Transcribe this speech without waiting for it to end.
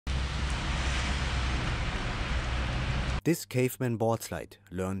This caveman board slide,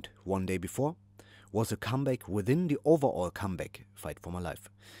 learned one day before, was a comeback within the overall comeback fight for my life.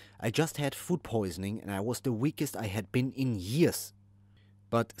 I just had food poisoning and I was the weakest I had been in years.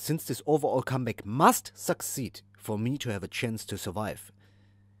 But since this overall comeback must succeed for me to have a chance to survive,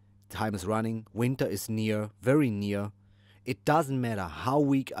 time is running, winter is near, very near, it doesn't matter how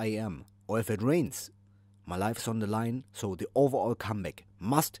weak I am or if it rains, my life's on the line, so the overall comeback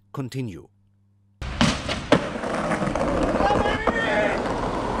must continue.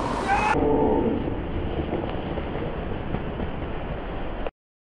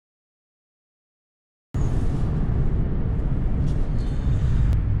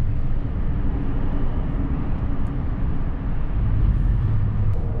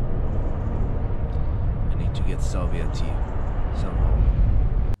 Soviet tea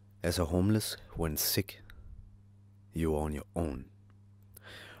somehow. As a homeless, when sick, you are on your own.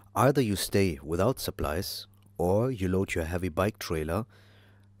 Either you stay without supplies, or you load your heavy bike trailer,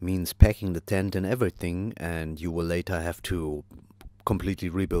 means packing the tent and everything, and you will later have to completely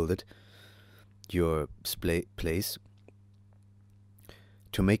rebuild it, your place,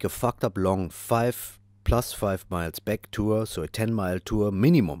 to make a fucked up long 5 + 5 miles back tour, so a 10-mile tour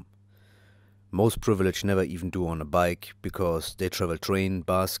minimum. Most privileged never even do on a bike because they travel train,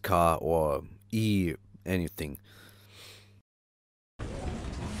 bus, car or anything.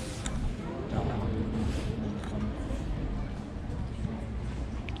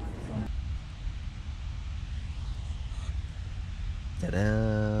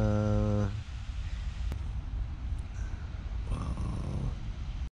 Ta-da!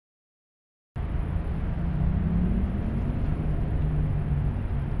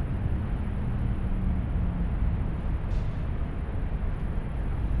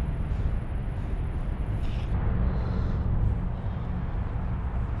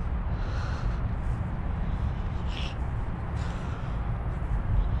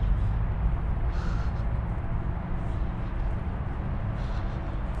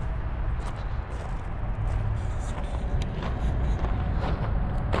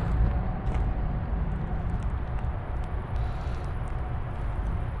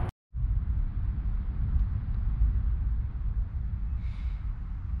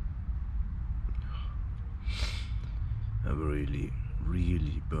 I'm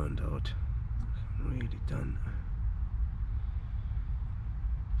really burned out. I'm really done.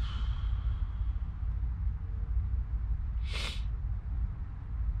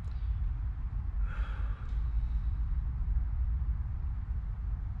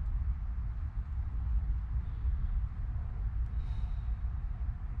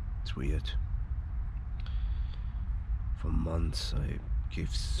 It's weird. For months I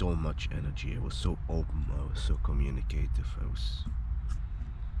gave so much energy, I was so open, I was so communicative, I was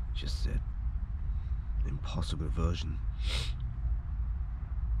just that impossible version.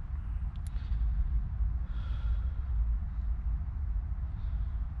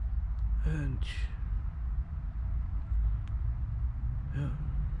 And yeah.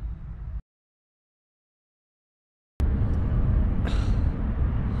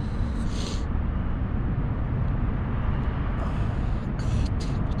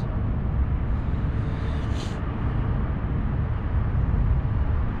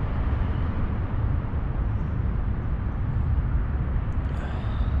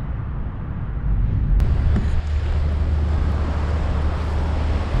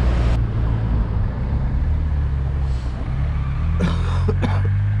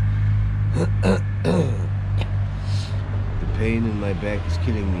 The pain in my back is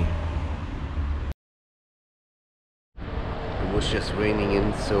killing me. It was just raining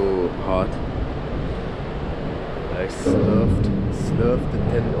in so hard. I slurped the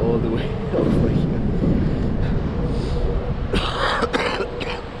tent all the way over here.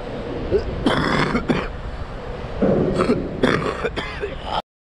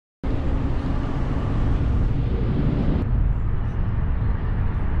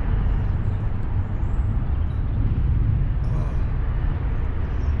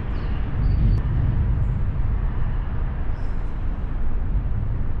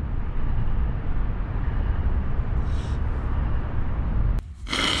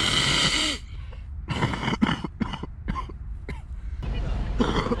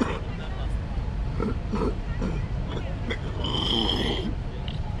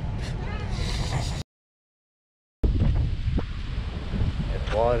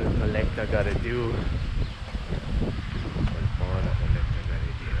 All the collector gotta do.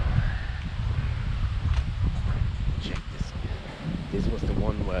 Check this. This was the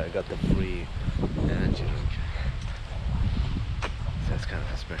one where I got the free energy drink. So that's kind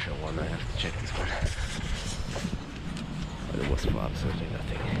of a special one. I have to check this one. but it was for absolutely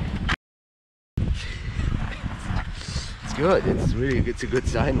nothing. It's good. It's a good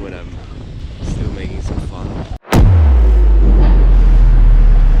sign when I'm still making some fun.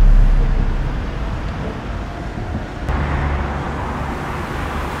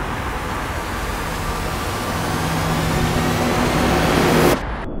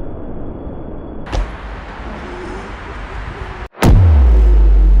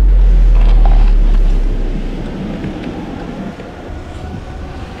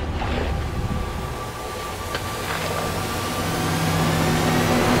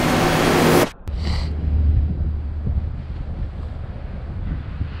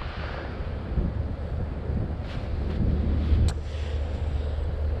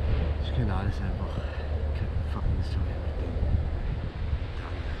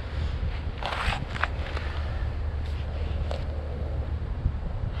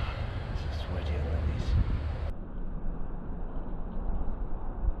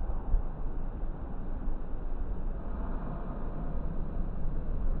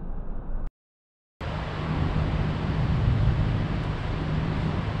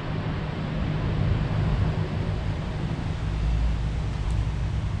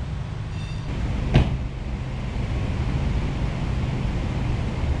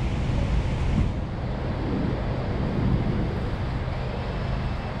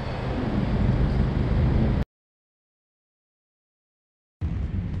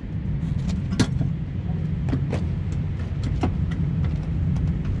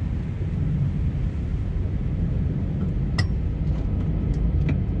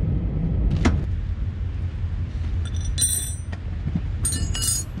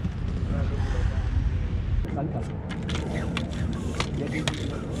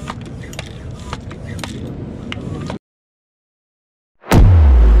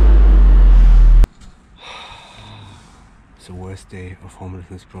 It's the worst day of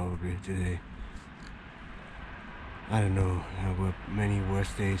homelessness probably today. I don't know, there were many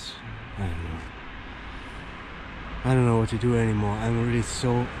worse days. I don't know what to do anymore. I'm really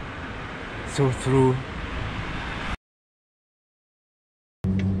so through.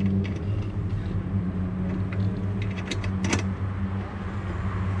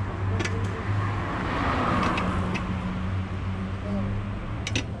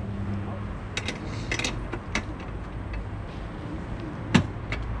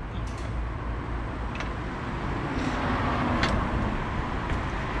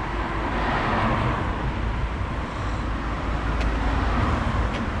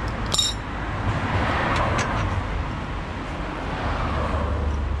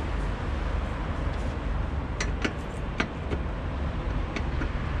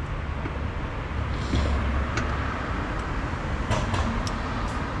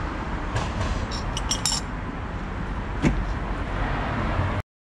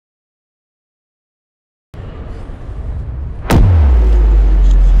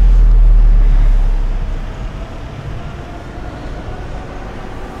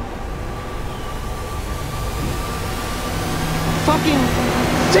 Fucking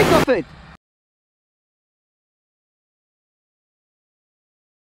sick of it!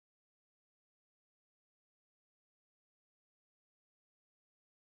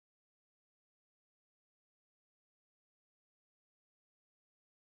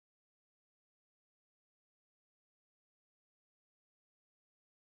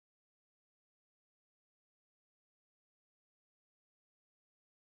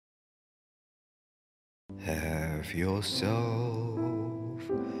 Have yourself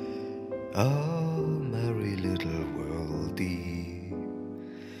a merry little worldie.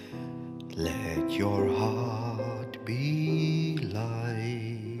 Let your heart be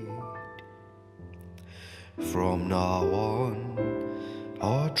light. From now on,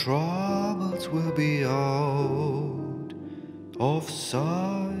 our troubles will be out of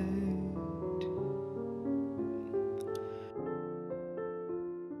sight.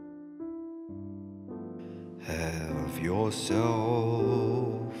 Have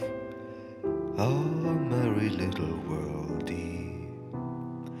yourself a merry little worldie.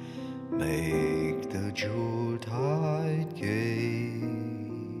 Make the Yuletide gay.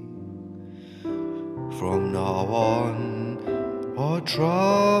 From now on, our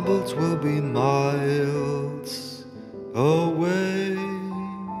troubles will be miles away.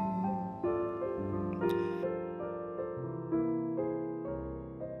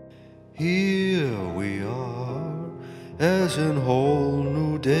 Here we are, as in whole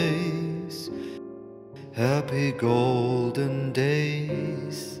new days, happy golden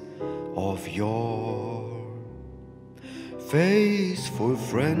days of yore. Faithful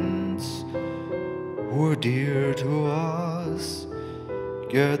friends who are dear to us,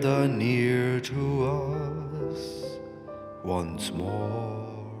 gather near to us once more.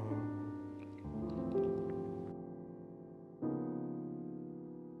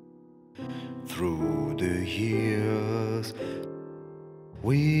 Through the years,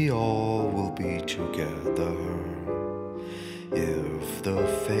 we all will be together, if the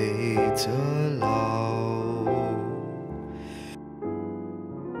fates allow.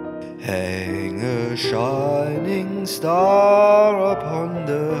 Hang a shining star upon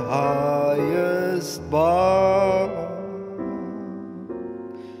the highest bar,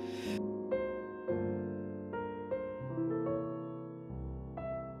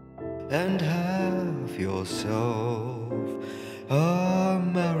 and have yourself a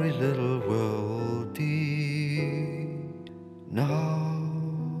merry little worldie now.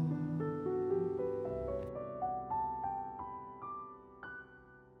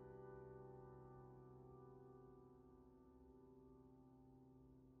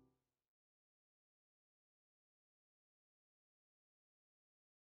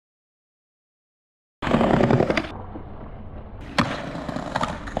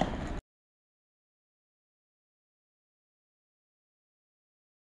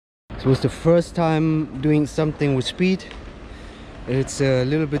 It was the first time doing something with speed. It's a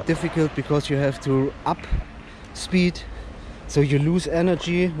little bit difficult because you have to up speed, so you lose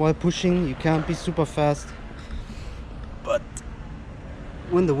energy while pushing. You can't be super fast, but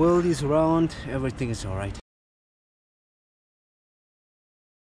when the world is around, everything is alright.